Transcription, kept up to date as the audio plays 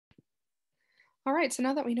All right, so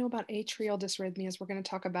now that we know about atrial dysrhythmias, we're going to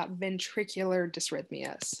talk about ventricular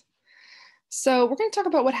dysrhythmias. So, we're going to talk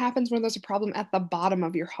about what happens when there's a problem at the bottom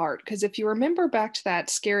of your heart. Because if you remember back to that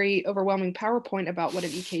scary, overwhelming PowerPoint about what an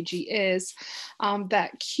EKG is,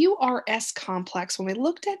 that QRS complex, when we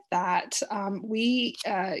looked at that, we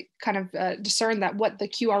kind of discerned that what the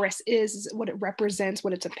QRS is what it represents,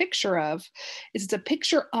 what it's a picture of, is it's a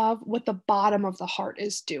picture of what the bottom of the heart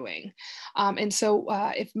is doing. And so,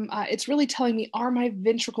 if it's really telling me, are my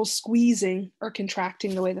ventricles squeezing or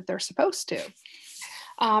contracting the way that they're supposed to?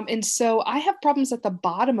 And so I have problems at the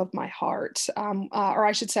bottom of my heart, or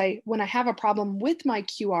I should say, when I have a problem with my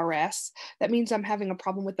QRS, that means I'm having a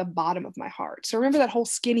problem with the bottom of my heart. So remember that whole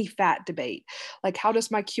skinny fat debate. Like, how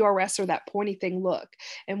does my QRS or that pointy thing look?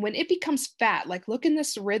 And when it becomes fat, like look in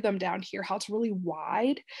this rhythm down here, how it's really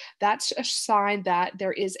wide, that's a sign that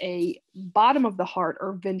there is a bottom of the heart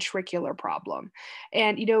or ventricular problem.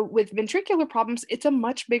 And, with ventricular problems, it's a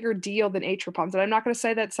much bigger deal than atrial problems. And I'm not going to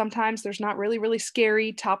say that sometimes there's not really, really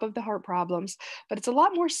scary top of the heart problems, but it's a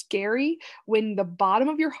lot more scary when the bottom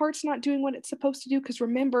of your heart's not doing what it's supposed to do. Because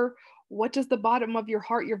remember, what does the bottom of your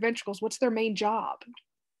heart, your ventricles, what's their main job?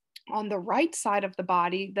 On the right side of the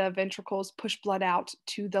body, the ventricles push blood out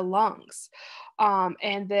to the lungs.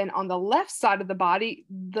 And then on the left side of the body,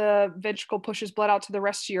 the ventricle pushes blood out to the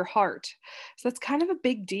rest of your heart. So that's kind of a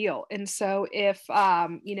big deal. And so if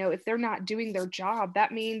they're not doing their job,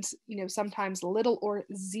 that means, sometimes little or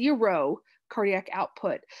zero cardiac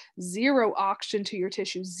output, zero oxygen to your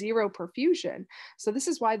tissue, zero perfusion. So this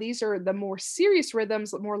is why these are the more serious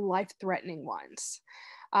rhythms, the more life-threatening ones.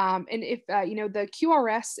 And if the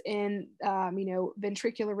QRS in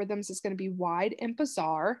ventricular rhythms is going to be wide and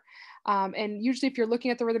bizarre. And usually, if you're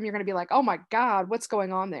looking at the rhythm, you're going to be like, "Oh my God, what's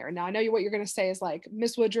going on there?" Now, I know what you're going to say is like,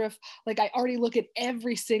 "Miss Woodruff, like I already look at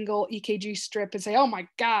every single EKG strip and say, oh my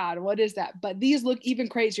God, what is that?" But these look even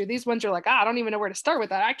crazier. These ones are like, I don't even know where to start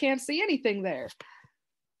with that. I can't see anything there.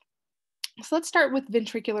 So let's start with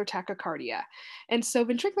ventricular tachycardia. And so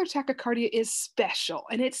ventricular tachycardia is special,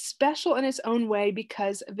 and it's special in its own way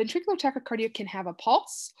because ventricular tachycardia can have a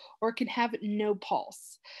pulse or it can have no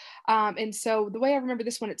pulse. And so the way I remember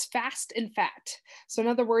this one, it's fast and fat. So in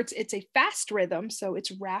other words, it's a fast rhythm, so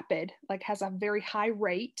it's rapid, like has a very high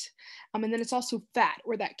rate. And then it's also fat,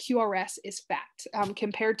 where that QRS is fat,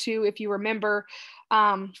 compared to, if you remember,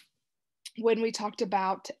 um, when we talked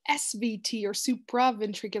about SVT or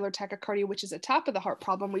supraventricular tachycardia, which is a top of the heart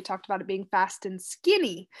problem, we talked about it being fast and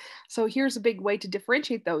skinny. So here's a big way to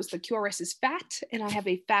differentiate those. The QRS is fat, and I have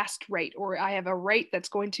a fast rate, or I have a rate that's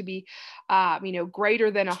going to be,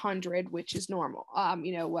 greater than 100, which is normal.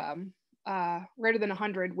 Greater than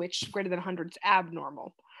 100, which greater than 100 is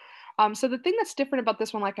abnormal. So the thing that's different about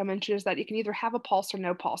this one, like I mentioned, is that you can either have a pulse or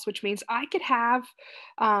no pulse, which means I could have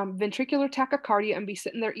ventricular tachycardia and be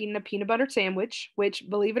sitting there eating a peanut butter sandwich, which,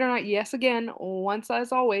 believe it or not, yes, again, once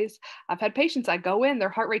as always, I've had patients, I go in, their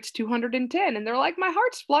heart rate's 210, and they're like, my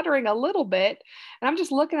heart's fluttering a little bit. And I'm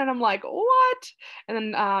just looking at them like, what? And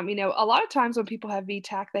then, a lot of times when people have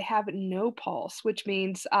VTAC, they have no pulse, which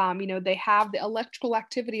means, they have the electrical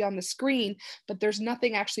activity on the screen, but there's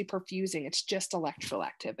nothing actually perfusing. It's just electrical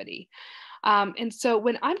activity. And so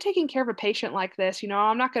when I'm taking care of a patient like this,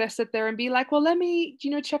 I'm not going to sit there and be like, well, let me,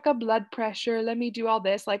 check a blood pressure. Let me do all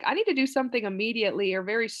this. Like, I need to do something immediately or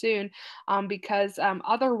very soon, because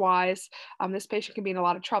otherwise, this patient can be in a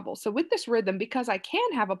lot of trouble. So with this rhythm, because I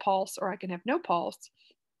can have a pulse or I can have no pulse,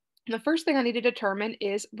 the first thing I need to determine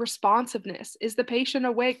is responsiveness. Is the patient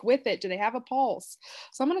awake with it? Do they have a pulse?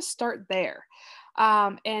 So I'm going to start there.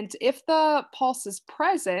 And if the pulse is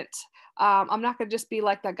present, I'm not going to just be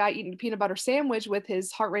like that guy eating a peanut butter sandwich with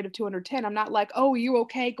his heart rate of 210. I'm not like, oh, you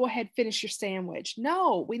okay? Go ahead, finish your sandwich.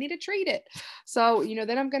 No, we need to treat it. So,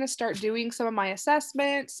 then I'm going to start doing some of my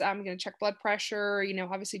assessments. I'm going to check blood pressure,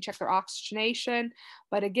 obviously check their oxygenation.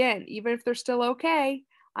 But again, even if they're still okay,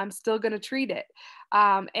 I'm still going to treat it.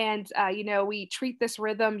 We treat this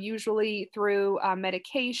rhythm usually through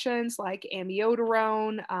medications like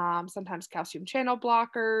amiodarone, sometimes calcium channel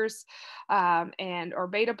blockers, and or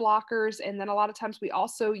beta blockers. And then a lot of times we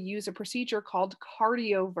also use a procedure called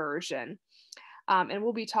cardioversion. And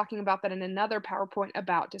we'll be talking about that in another PowerPoint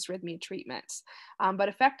about dysrhythmia treatments. But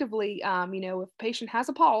effectively, if a patient has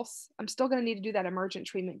a pulse, I'm still going to need to do that emergent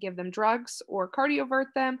treatment, give them drugs or cardiovert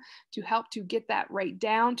them to help to get that rate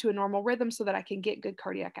down to a normal rhythm so that I can get good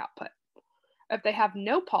cardiac output. If they have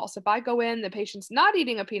no pulse, if I go in, the patient's not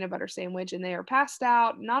eating a peanut butter sandwich and they are passed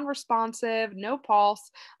out, non-responsive, no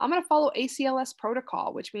pulse, I'm going to follow ACLS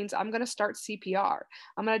protocol, which means I'm going to start CPR.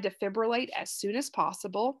 I'm going to defibrillate as soon as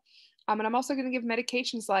possible. And I'm also going to give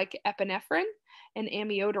medications like epinephrine and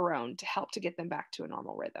amiodarone to help to get them back to a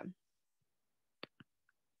normal rhythm.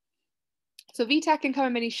 So VTAC can come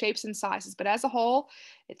in many shapes and sizes, but as a whole,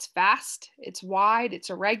 it's fast, it's wide, it's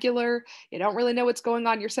irregular. You don't really know what's going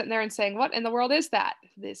on. You're sitting there and saying, what in the world is that?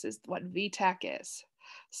 This is what VTAC is.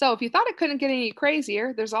 So if you thought it couldn't get any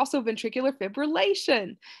crazier, there's also ventricular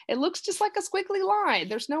fibrillation. It looks just like a squiggly line.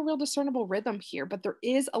 There's no real discernible rhythm here, but there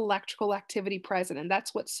is electrical activity present, and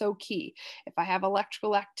that's what's so key. If I have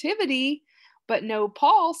electrical activity, but no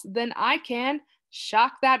pulse, then I can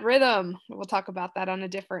shock that rhythm. We'll talk about that on a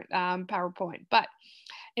different PowerPoint. But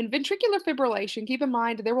in ventricular fibrillation, keep in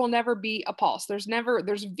mind there will never be a pulse. There's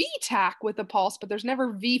VTAC with a pulse, but there's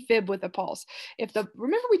never VFib with a pulse.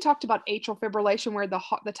 Remember we talked about atrial fibrillation where the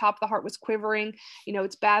top of the heart was quivering,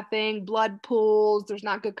 it's a bad thing, blood pools, there's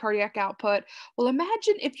not good cardiac output. Well,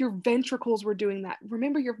 imagine if your ventricles were doing that.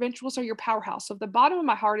 Remember, your ventricles are your powerhouse. So if the bottom of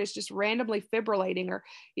my heart is just randomly fibrillating or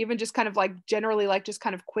even just kind of like generally like just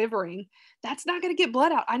kind of quivering, that's not going to get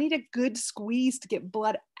blood out. I need a good squeeze to get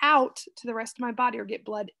blood out to the rest of my body or get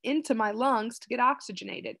blood into my lungs to get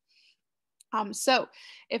oxygenated. So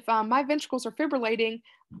if my ventricles are fibrillating,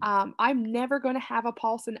 I'm never going to have a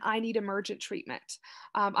pulse and I need emergent treatment.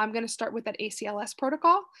 I'm going to start with that ACLS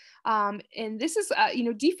protocol. And this is,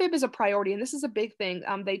 defib is a priority, and this is a big thing.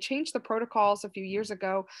 They changed the protocols a few years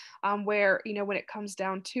ago where, when it comes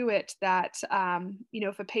down to it, that,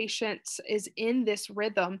 if a patient is in this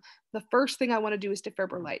rhythm, the first thing I want to do is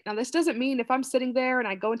defibrillate. Now, this doesn't mean if I'm sitting there and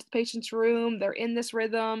I go into the patient's room, they're in this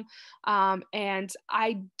rhythm, and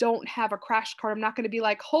I don't have a crash cart. I'm not going to be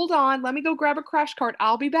like, hold on, let me go grab a crash cart.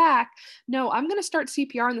 I'll be back. No, I'm going to start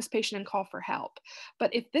CPR on this patient and call for help.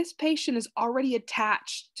 But if this patient is already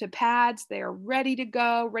attached to pads, they are ready to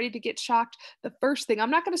go, ready to get shocked, the first thing,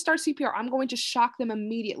 I'm not going to start CPR. I'm going to shock them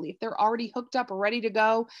immediately. If they're already hooked up or ready to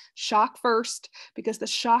go, shock first, because the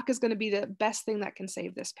shock is going to be the best thing that can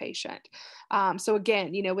save this patient. So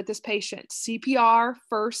again, with this patient, CPR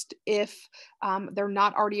first if they're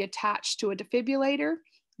not already attached to a defibrillator,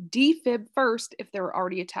 defib first if they're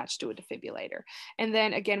already attached to a defibrillator. And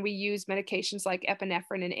then again, we use medications like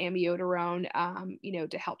epinephrine and amiodarone,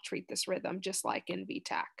 to help treat this rhythm, just like in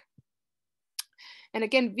VTAC. And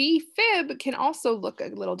again, VFib can also look a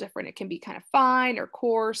little different. It can be kind of fine or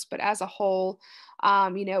coarse, but as a whole,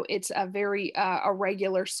 it's a very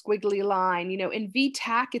irregular squiggly line. In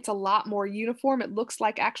VTAC, it's a lot more uniform. It looks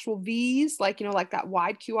like actual V's, like that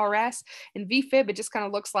wide QRS. In VFib, it just kind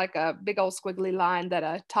of looks like a big old squiggly line that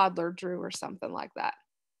a toddler drew or something like that.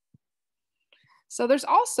 So there's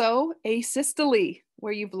also asystole,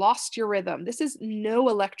 where you've lost your rhythm. This is no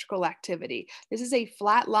electrical activity. This is a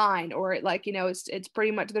flat line, or it's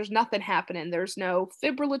pretty much, there's nothing happening. There's no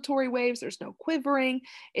fibrillatory waves. There's no quivering.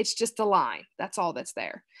 It's just a line. That's all that's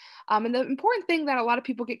there. And the important thing that a lot of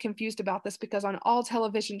people get confused about this, because on all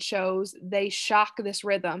television shows, they shock this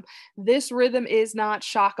rhythm. This rhythm is not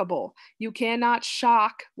shockable. You cannot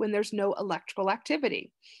shock when there's no electrical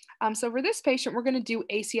activity. So for this patient, we're going to do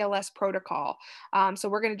ACLS protocol. So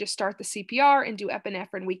we're going to just start the CPR and do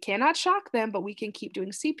epinephrine. We cannot shock them, but we can keep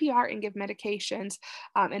doing CPR and give medications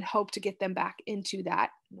and hope to get them back into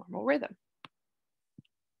that normal rhythm.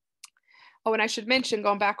 Oh, and I should mention,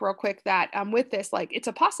 going back real quick, that with this, it's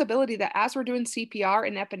a possibility that as we're doing CPR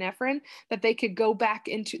and epinephrine, that they could go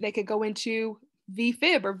into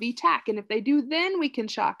VFib or VTAC. And if they do, then we can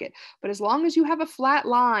shock it. But as long as you have a flat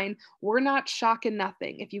line, we're not shocking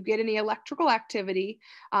nothing. If you get any electrical activity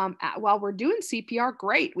while we're doing CPR,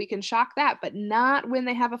 great, we can shock that, but not when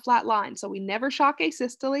they have a flat line. So we never shock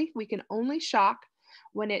asystole. We can only shock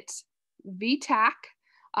when it's VTAC,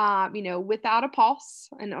 without a pulse,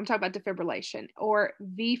 and I'm talking about defibrillation, or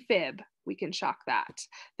VFib, we can shock that.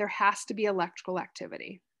 There has to be electrical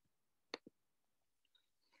activity.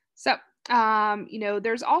 So,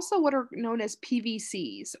 there's also what are known as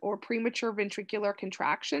PVCs, or premature ventricular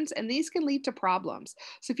contractions, and these can lead to problems.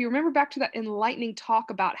 So if you remember back to that enlightening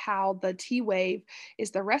talk about how the T wave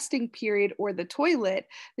is the resting period or the toilet,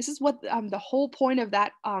 this is what the whole point of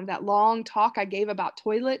that long talk I gave about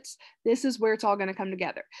toilets, this is where it's all going to come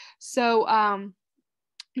together. So,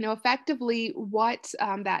 effectively what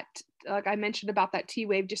that, like I mentioned about that T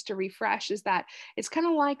wave, just to refresh, is that it's kind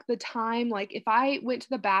of like the time, like if I went to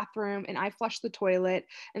the bathroom and I flushed the toilet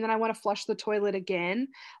and then I want to flush the toilet again,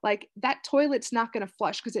 like that toilet's not going to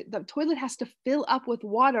flush because the toilet has to fill up with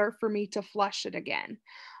water for me to flush it again.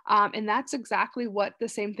 And that's exactly what the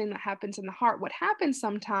same thing that happens in the heart. What happens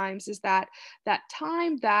sometimes is that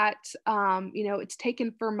time that, it's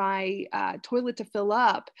taken for my toilet to fill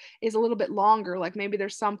up is a little bit longer. Like maybe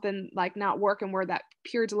there's something like not working where that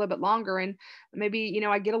periods a little bit longer, and maybe,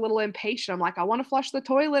 I get a little impatient. I'm like, I want to flush the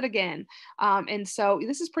toilet again. And so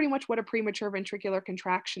this is pretty much what a premature ventricular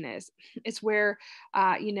contraction is. It's where,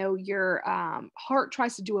 your heart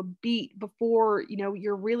tries to do a beat before,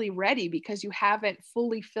 you're really ready because you haven't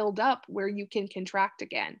fully filled up where you can contract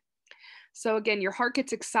again. So again, your heart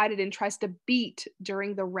gets excited and tries to beat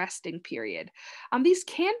during the resting period. These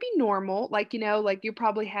can be normal, like, like you're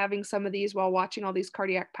probably having some of these while watching all these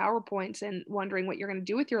cardiac PowerPoints and wondering what you're going to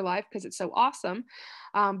do with your life because it's so awesome.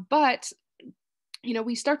 But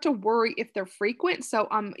we start to worry if they're frequent. So,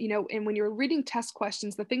 and when you're reading test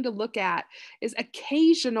questions, the thing to look at is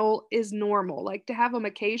occasional is normal. Like to have them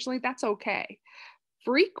occasionally, that's okay.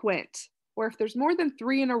 Frequent, or if there's more than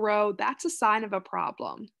 3 in a row, that's a sign of a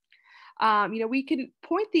problem. We can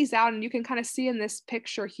point these out, and you can kind of see in this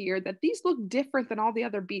picture here that these look different than all the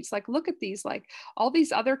other beats. Like, look at these, like all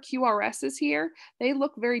these other QRSs here, they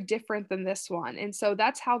look very different than this one. And so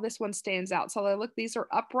that's how this one stands out. So look, these are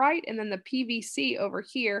upright, and then the PVC over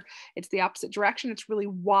here, it's the opposite direction. It's really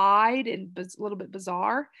wide and a little bit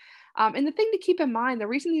bizarre. And the thing to keep in mind, the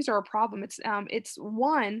reason these are a problem, it's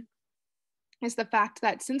one, is the fact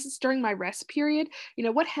that since it's during my rest period,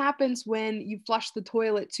 what happens when you flush the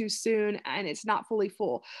toilet too soon and it's not fully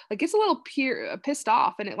full? Like, gets a little pissed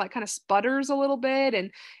off, and it like kind of sputters a little bit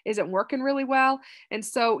and isn't working really well. And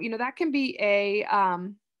so, that can be a,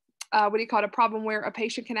 what do you call it, a problem where a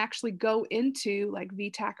patient can actually go into like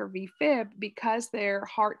VTAC or VFib because their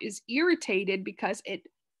heart is irritated because it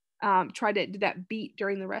try to do that beat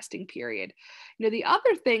during the resting period. The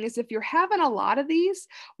other thing is if you're having a lot of these,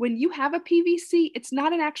 when you have a PVC, it's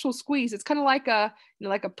not an actual squeeze. It's kind of like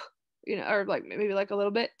or like maybe like a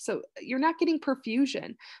little bit. So you're not getting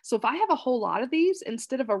perfusion. So if I have a whole lot of these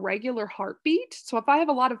instead of a regular heartbeat, so if I have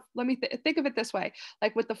a lot of, let me think of it this way,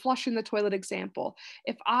 like with the flushing the toilet example,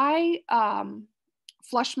 if I,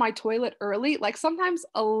 flush my toilet early, like sometimes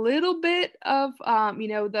a little bit of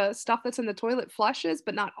the stuff that's in the toilet flushes,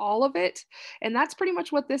 but not all of it. And that's pretty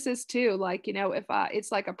much what this is too. Like, if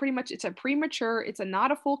it's like it's a premature, it's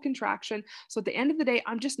not a full contraction. So at the end of the day,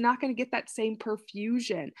 I'm just not going to get that same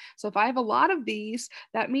perfusion. So if I have a lot of these,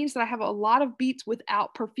 that means that I have a lot of beats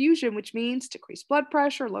without perfusion, which means decreased blood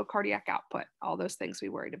pressure, low cardiac output, all those things we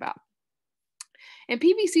worried about. And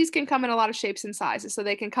PVCs can come in a lot of shapes and sizes. So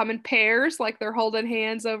they can come in pairs, like they're holding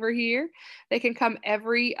hands over here. They can come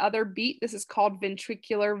every other beat. This is called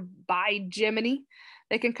ventricular bigeminy.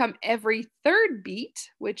 They can come every third beat,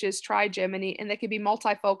 which is trigeminy, and they can be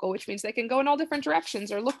multifocal, which means they can go in all different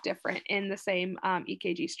directions or look different in the same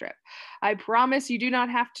EKG strip. I promise you do not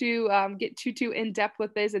have to get too in depth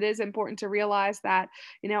with this. It is important to realize that,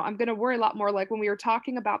 I'm going to worry a lot more. Like when we were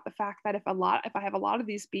talking about the fact that if I have a lot of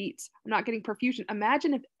these beats, I'm not getting perfusion.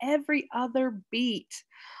 Imagine if every other beat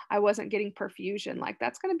I wasn't getting perfusion. Like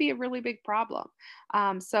that's going to be a really big problem.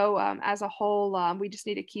 So as a whole, we just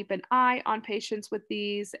need to keep an eye on patients with these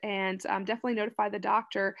and definitely notify the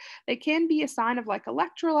doctor. They can be a sign of like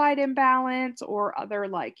electrolyte imbalance or other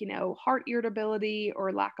like, heart irritability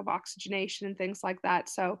or lack of oxygenation and things like that.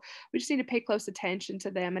 So we just need to pay close attention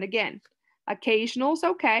to them. And again, occasional is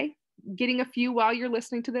okay. Getting a few while you're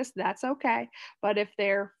listening to this, that's okay. But if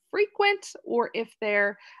they're frequent or if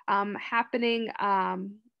they're happening,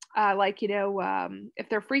 if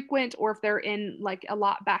they're frequent or if they're in like a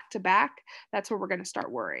lot back to back, that's where we're going to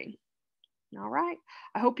start worrying. All right.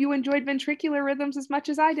 I hope you enjoyed ventricular rhythms as much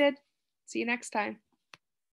as I did. See you next time.